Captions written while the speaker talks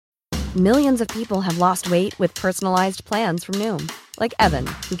Millions of people have lost weight with personalized plans from Noom. Like Evan,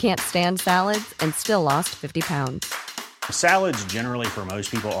 who can't stand salads and still lost 50 pounds. Salads generally for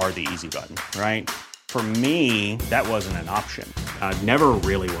most people are the easy button, right? For me, that wasn't an option. I never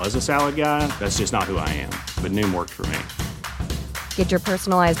really was a salad guy. That's just not who I am. But Noom worked for me. Get your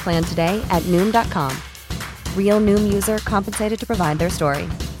personalized plan today at Noom.com. Real Noom user compensated to provide their story.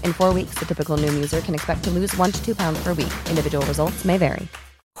 In 4 weeks, the typical Noom user can expect to lose 1 to 2 pounds per week. Individual results may vary.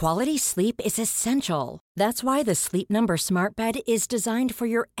 Quality sleep is essential. That's why the Sleep Number Smart Bed is designed for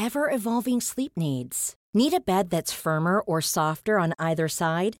your ever-evolving sleep needs. Need a bed that's firmer or softer on either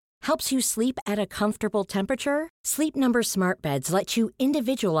side? Helps you sleep at a comfortable temperature? Sleep Number Smart Beds let you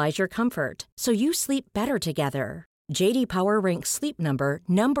individualize your comfort, so you sleep better together. J.D. Power ranks Sleep Number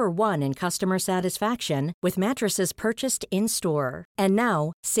number 1 in customer satisfaction with mattresses purchased in-store. And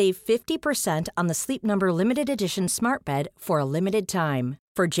now, save 50% on the Sleep Number Limited Edition Smart Bed for a limited time.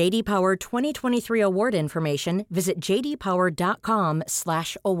 For J.D. Power 2023 award information, visit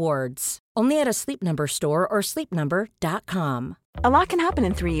jdpower.com/awards. Only at a Sleep Number store or sleepnumber.com. A lot can happen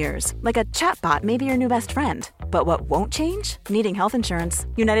in 3 years, like a chatbot may be your new best friend. But what won't change? Needing health insurance.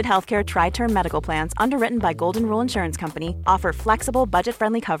 United Healthcare Tri-Term Medical Plans, underwritten by Golden Rule Insurance Company, offer flexible,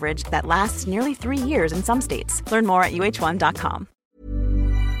 budget-friendly coverage that lasts nearly 3 years in some states. Learn more at uh1.com.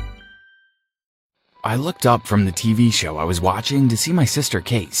 I looked up from the TV show I was watching to see my sister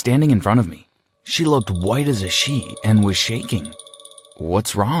Kate standing in front of me. She looked white as a sheet and was shaking.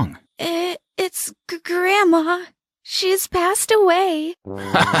 What's wrong? It's Grandma. She's passed away.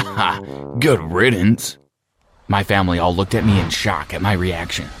 Good riddance. My family all looked at me in shock at my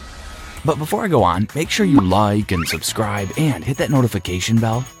reaction. But before I go on, make sure you like and subscribe and hit that notification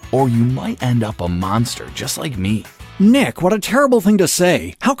bell, or you might end up a monster just like me. Nick, what a terrible thing to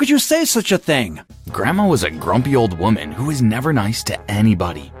say. How could you say such a thing? Grandma was a grumpy old woman who was never nice to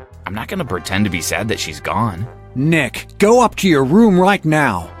anybody. I'm not going to pretend to be sad that she's gone. Nick, go up to your room right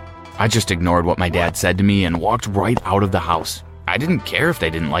now. I just ignored what my dad said to me and walked right out of the house. I didn't care if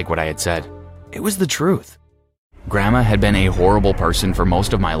they didn't like what I had said. It was the truth. Grandma had been a horrible person for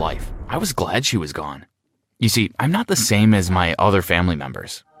most of my life. I was glad she was gone. You see, I'm not the same as my other family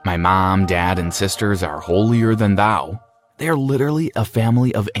members. My mom, dad, and sisters are holier than thou. They are literally a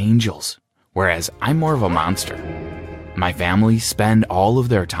family of angels, whereas I'm more of a monster. My family spend all of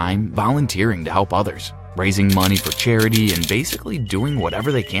their time volunteering to help others, raising money for charity, and basically doing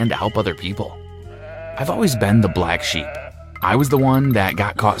whatever they can to help other people. I've always been the black sheep. I was the one that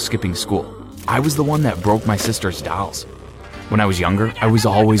got caught skipping school. I was the one that broke my sister's dolls. When I was younger, I was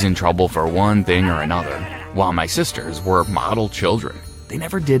always in trouble for one thing or another, while my sisters were model children. They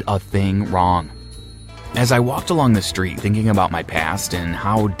never did a thing wrong. As I walked along the street thinking about my past and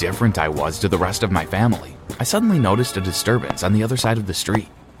how different I was to the rest of my family, I suddenly noticed a disturbance on the other side of the street.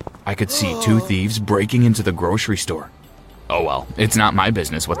 I could see 2 thieves breaking into the grocery store. Oh well, it's not my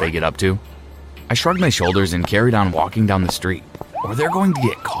business what they get up to. I shrugged my shoulders and carried on walking down the street, or they're going to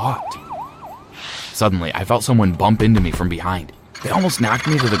get caught. Suddenly, I felt someone bump into me from behind. They almost knocked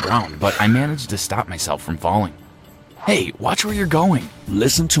me to the ground, but I managed to stop myself from falling. Hey, watch where you're going.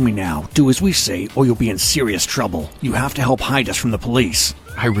 Listen to me now. Do as we say, or you'll be in serious trouble. You have to help hide us from the police.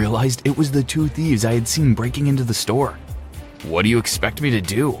 I realized it was the 2 thieves I had seen breaking into the store. What do you expect me to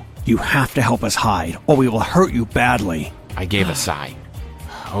do? You have to help us hide, or we will hurt you badly. I gave a sigh.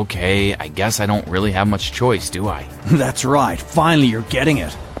 Okay, I guess I don't really have much choice, do I? That's right. Finally, you're getting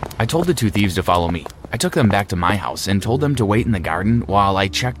it. I told the 2 thieves to follow me. I took them back to my house and told them to wait in the garden while I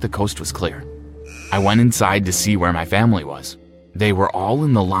checked the coast was clear. I went inside to see where my family was. They were all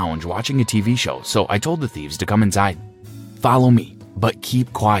in the lounge watching a TV show, so I told the thieves to come inside. Follow me, but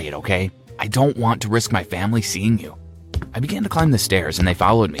keep quiet, okay? I don't want to risk my family seeing you. I began to climb the stairs and they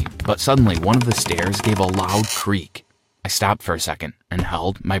followed me, but suddenly one of the stairs gave a loud creak. I stopped for a second and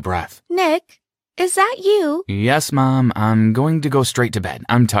held my breath. Nick, is that you? Yes, Mom. I'm going to go straight to bed.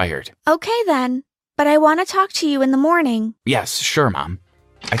 I'm tired. Okay then, but I want to talk to you in the morning. Yes, sure, Mom.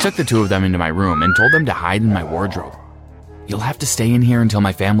 I took the 2 of them into my room and told them to hide in my wardrobe. You'll have to stay in here until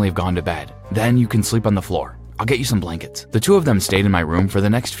my family have gone to bed. Then you can sleep on the floor. I'll get you some blankets. The 2 of them stayed in my room for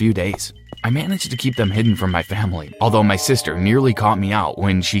the next few days. I managed to keep them hidden from my family, although my sister nearly caught me out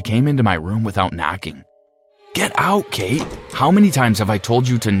when she came into my room without knocking. Get out, Kate! How many times have I told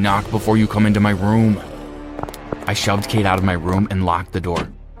you to knock before you come into my room? I shoved Kate out of my room and locked the door.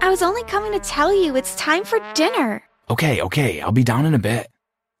 I was only coming to tell you it's time for dinner. Okay, I'll be down in a bit.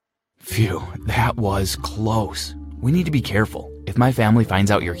 Phew, that was close. We need to be careful. If my family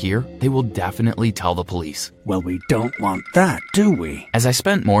finds out you're here, they will definitely tell the police. Well, we don't want that, do we? As I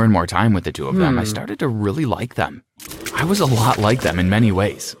spent more and more time with the 2 of them, I started to really like them. I was a lot like them in many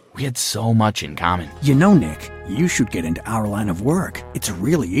ways. We had so much in common. You know, Nick, you should get into our line of work. It's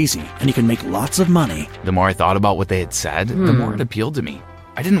really easy, and you can make lots of money. The more I thought about what they had said, the more it appealed to me.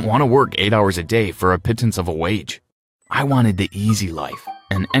 I didn't want to work 8 hours a day for a pittance of a wage. I wanted the easy life.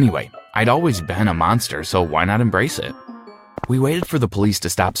 And anyway, I'd always been a monster, so why not embrace it? We waited for the police to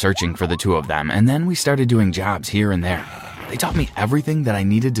stop searching for the two of them, and then we started doing jobs here and there. They taught me everything that I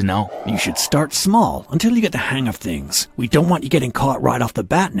needed to know. You should start small until you get the hang of things. We don't want you getting caught right off the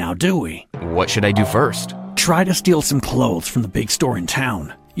bat now, do we? What should I do first? Try to steal some clothes from the big store in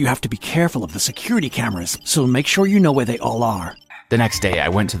town. You have to be careful of the security cameras, so make sure you know where they all are. The next day, I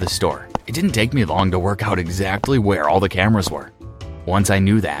went to the store. It didn't take me long to work out exactly where all the cameras were. Once I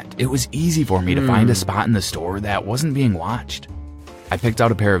knew that, it was easy for me to find a spot in the store that wasn't being watched. I picked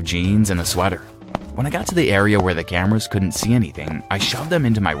out a pair of jeans and a sweater. When I got to the area where the cameras couldn't see anything, I shoved them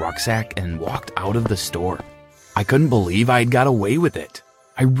into my rucksack and walked out of the store. I couldn't believe I had got away with it.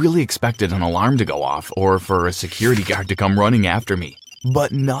 I really expected an alarm to go off or for a security guard to come running after me,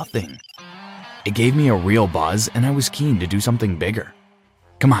 but nothing. It gave me a real buzz, and I was keen to do something bigger.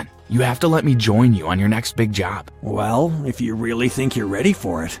 Come on, you have to let me join you on your next big job. Well, if you really think you're ready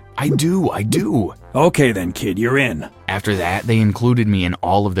for it. I do. Okay then, kid, you're in. After that, they included me in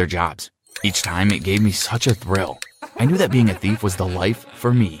all of their jobs. Each time, it gave me such a thrill. I knew that being a thief was the life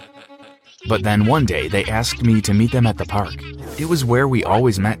for me. But then one day, they asked me to meet them at the park. It was where we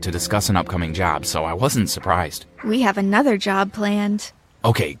always met to discuss an upcoming job, so I wasn't surprised. We have another job planned.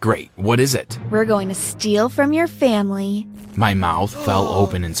 Okay, great. What is it? We're going to steal from your family. My mouth fell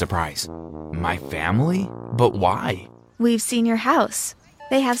open in surprise. My family? But why? We've seen your house.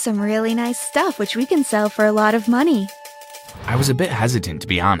 They have some really nice stuff which we can sell for a lot of money. I was a bit hesitant, to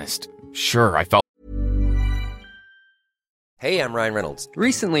be honest. Sure, I felt... Hey, I'm Ryan Reynolds.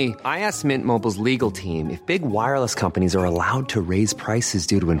 Recently, I asked Mint Mobile's legal team if big wireless companies are allowed to raise prices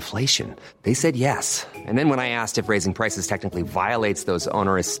due to inflation. They said yes. And then when I asked if raising prices technically violates those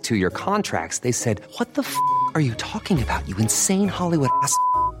onerous 2-year contracts, they said, "What the f*** are you talking about, you insane Hollywood ass?"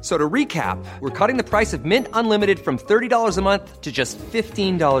 So to recap, we're cutting the price of Mint Unlimited from $30 a month to just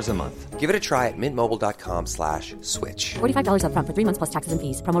 $15 a month. Give it a try at mintmobile.com/switch. $45 up front for 3 months plus taxes and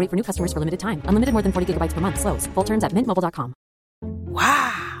fees. Promo rate for new customers for limited time. Unlimited more than 40 gigabytes per month. Slows full terms at mintmobile.com.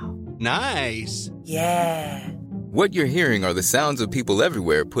 Wow. Nice. Yeah. What you're hearing are the sounds of people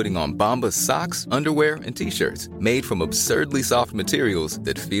everywhere putting on Bombas socks, underwear, and T-shirts made from absurdly soft materials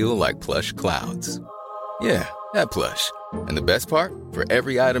that feel like plush clouds. Yeah, that plush. And the best part? For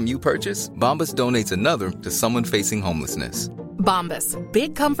every item you purchase, Bombas donates another to someone facing homelessness. Bombas.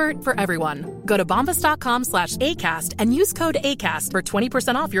 Big comfort for everyone. Go to bombas.com/ACAST and use code ACAST for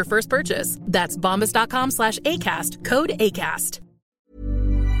 20% off your first purchase. That's bombas.com/ACAST. Code ACAST.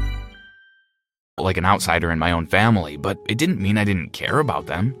 like an outsider in my own family, but it didn't mean I didn't care about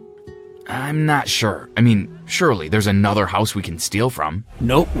them. I'm not sure. I mean, surely there's another house we can steal from.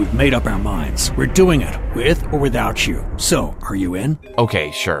 Nope, we've made up our minds. We're doing it, with or without you. So, are you in?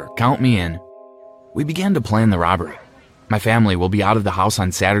 Okay, sure. Count me in. We began to plan the robbery. My family will be out of the house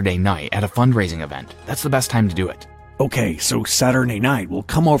on Saturday night at a fundraising event. That's the best time to do it. Okay, so Saturday night, we'll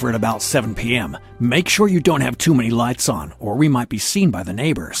come over at about 7 p.m. Make sure you don't have too many lights on, or we might be seen by the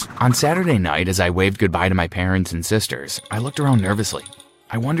neighbors. On Saturday night, as I waved goodbye to my parents and sisters, I looked around nervously.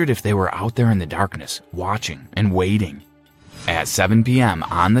 I wondered if they were out there in the darkness, watching and waiting. At 7 p.m.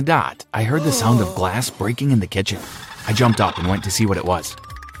 on the dot, I heard the sound of glass breaking in the kitchen. I jumped up and went to see what it was.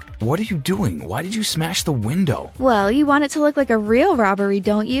 What are you doing? Why did you smash the window? Well, you want it to look like a real robbery,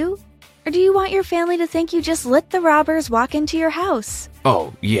 don't you? Or do you want your family to think you just let the robbers walk into your house?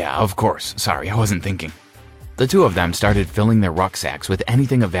 Oh, yeah, of course. Sorry, I wasn't thinking. The two of them started filling their rucksacks with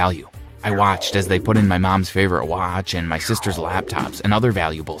anything of value. I watched as they put in my mom's favorite watch and my sister's laptops and other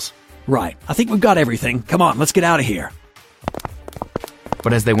valuables. Right, I think we've got everything. Come on, let's get out of here.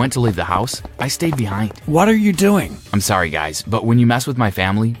 But as they went to leave the house, I stayed behind. What are you doing? I'm sorry, guys, but when you mess with my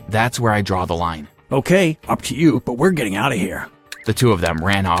family, that's where I draw the line. Okay, up to you, but we're getting out of here. The two of them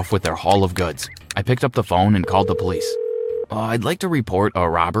ran off with their haul of goods. I picked up the phone and called the police. I'd like to report a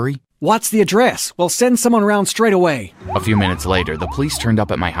robbery. What's the address? We'll send someone around straight away. A few minutes later, the police turned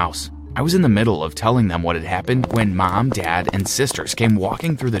up at my house. I was in the middle of telling them what had happened when Mom, Dad, and sisters came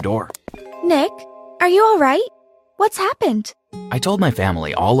walking through the door. Nick, are you all right? What's happened? I told my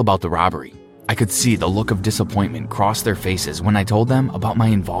family all about the robbery. I could see the look of disappointment cross their faces when I told them about my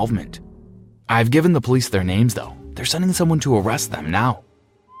involvement. I've given the police their names, though. They're sending someone to arrest them now.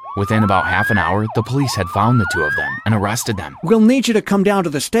 Within about half an hour, the police had found the two of them and arrested them. We'll need you to come down to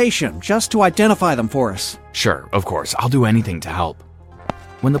the station just to identify them for us. Sure, of course. I'll do anything to help.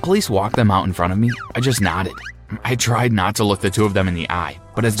 When the police walked them out in front of me, I just nodded. I tried not to look the two of them in the eye.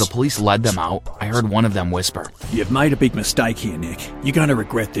 But as the police led them out, I heard one of them whisper, "You've made a big mistake here, Nick. You're going to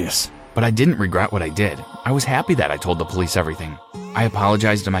regret this." But I didn't regret what I did. I was happy that I told the police everything. I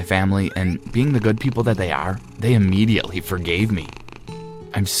apologized to my family, and being the good people that they are, they immediately forgave me.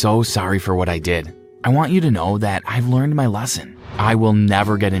 I'm so sorry for what I did. I want you to know that I've learned my lesson. I will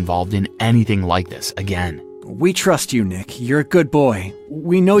never get involved in anything like this again. We trust you, Nick. You're a good boy.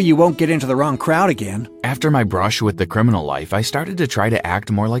 We know you won't get into the wrong crowd again. After my brush with the criminal life, I started to try to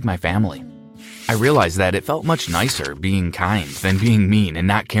act more like my family. I realized that it felt much nicer being kind than being mean and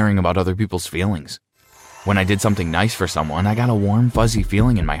not caring about other people's feelings. When I did something nice for someone, I got a warm, fuzzy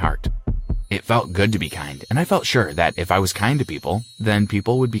feeling in my heart. It felt good to be kind, and I felt sure that if I was kind to people, then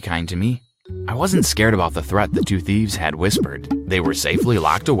people would be kind to me. I wasn't scared about the threat the two thieves had whispered. They were safely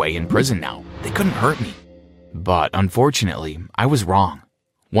locked away in prison now. They couldn't hurt me. But unfortunately, I was wrong.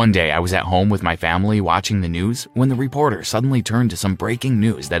 One day I was at home with my family watching the news when the reporter suddenly turned to some breaking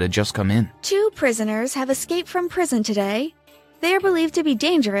news that had just come in. 2 prisoners have escaped from prison today. They are believed to be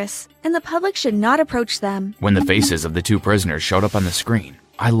dangerous, and the public should not approach them. When the faces of the 2 prisoners showed up on the screen,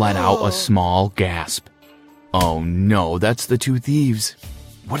 I let out a small gasp. Oh no, that's the 2 thieves.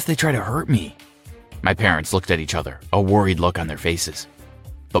 What if they try to hurt me? My parents looked at each other, a worried look on their faces.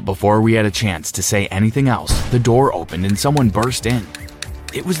 But before we had a chance to say anything else, the door opened and someone burst in.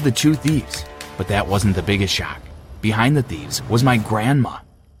 It was the 2 thieves, but that wasn't the biggest shock. Behind the thieves was my grandma.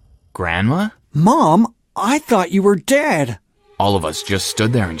 Grandma? Mom, I thought you were dead. All of us just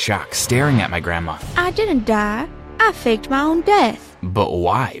stood there in shock, staring at my grandma. I didn't die. I faked my own death. But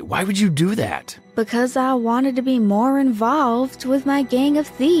why? Why would you do that? Because I wanted to be more involved with my gang of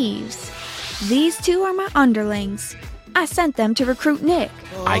thieves. These 2 are my underlings. I sent them to recruit Nick.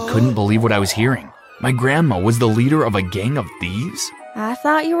 I couldn't believe what I was hearing. My grandma was the leader of a gang of thieves? I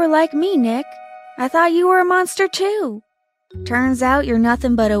thought you were like me, Nick. I thought you were a monster too. Turns out you're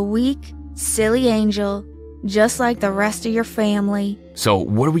nothing but a weak, silly angel, just like the rest of your family. So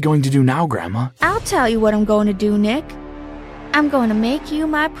what are we going to do now, Grandma? I'll tell you what I'm going to do, Nick. I'm going to make you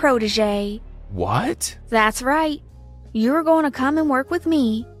my protege. What? That's right. You're going to come and work with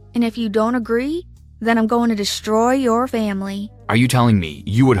me, and if you don't agree, then I'm going to destroy your family. Are you telling me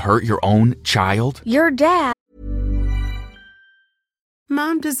you would hurt your own child? Your dad.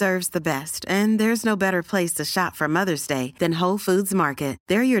 Mom deserves the best, and there's no better place to shop for Mother's Day than Whole Foods Market.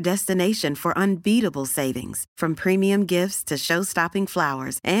 They're your destination for unbeatable savings, from premium gifts to show-stopping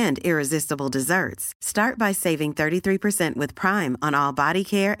flowers and irresistible desserts. Start by saving 33% with Prime on all body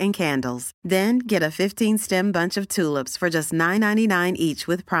care and candles. Then get a 15-stem bunch of tulips for just $9.99 each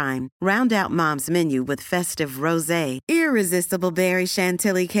with Prime. Round out Mom's menu with festive rosé, irresistible berry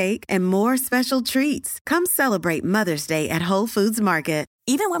chantilly cake, and more special treats. Come celebrate Mother's Day at Whole Foods Market.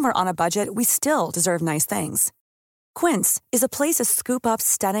 Even when we're on a budget, we still deserve nice things. Quince is a place to scoop up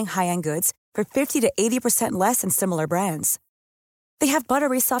stunning high-end goods for 50 to 80% less than similar brands. They have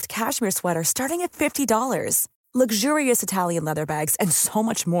buttery soft cashmere sweaters starting at $50, luxurious Italian leather bags, and so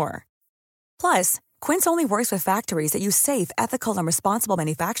much more. Plus, Quince only works with factories that use safe, ethical, and responsible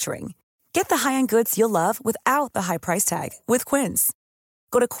manufacturing. Get the high-end goods you'll love without the high price tag with Quince.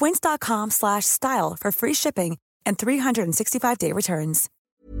 Go to quince.com/style for free shipping and 365-day returns.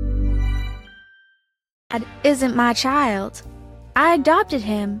 Dad isn't my child. I adopted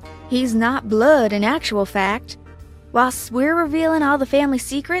him. He's not blood in actual fact. Whilst we're revealing all the family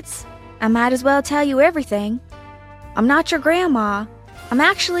secrets, I might as well tell you everything. I'm not your grandma. I'm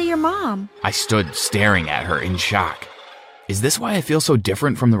actually your mom. I stood staring at her in shock. Is this why I feel so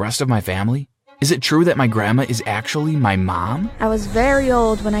different from the rest of my family? Is it true that my grandma is actually my mom? I was very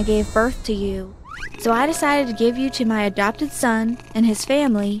old when I gave birth to you. So I decided to give you to my adopted son and his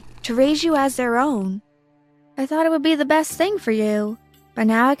family to raise you as their own. I thought it would be the best thing for you, but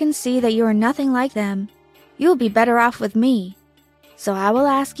now I can see that you are nothing like them. You'll be better off with me. So I will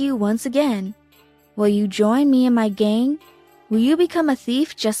ask you once again, will you join me in my gang? Will you become a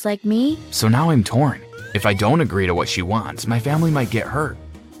thief just like me? So now I'm torn. If I don't agree to what she wants, my family might get hurt.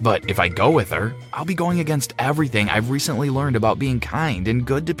 But if I go with her, I'll be going against everything I've recently learned about being kind and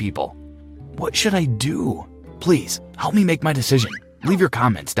good to people. What should I do? Please, help me make my decision. Leave your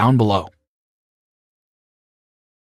comments down below.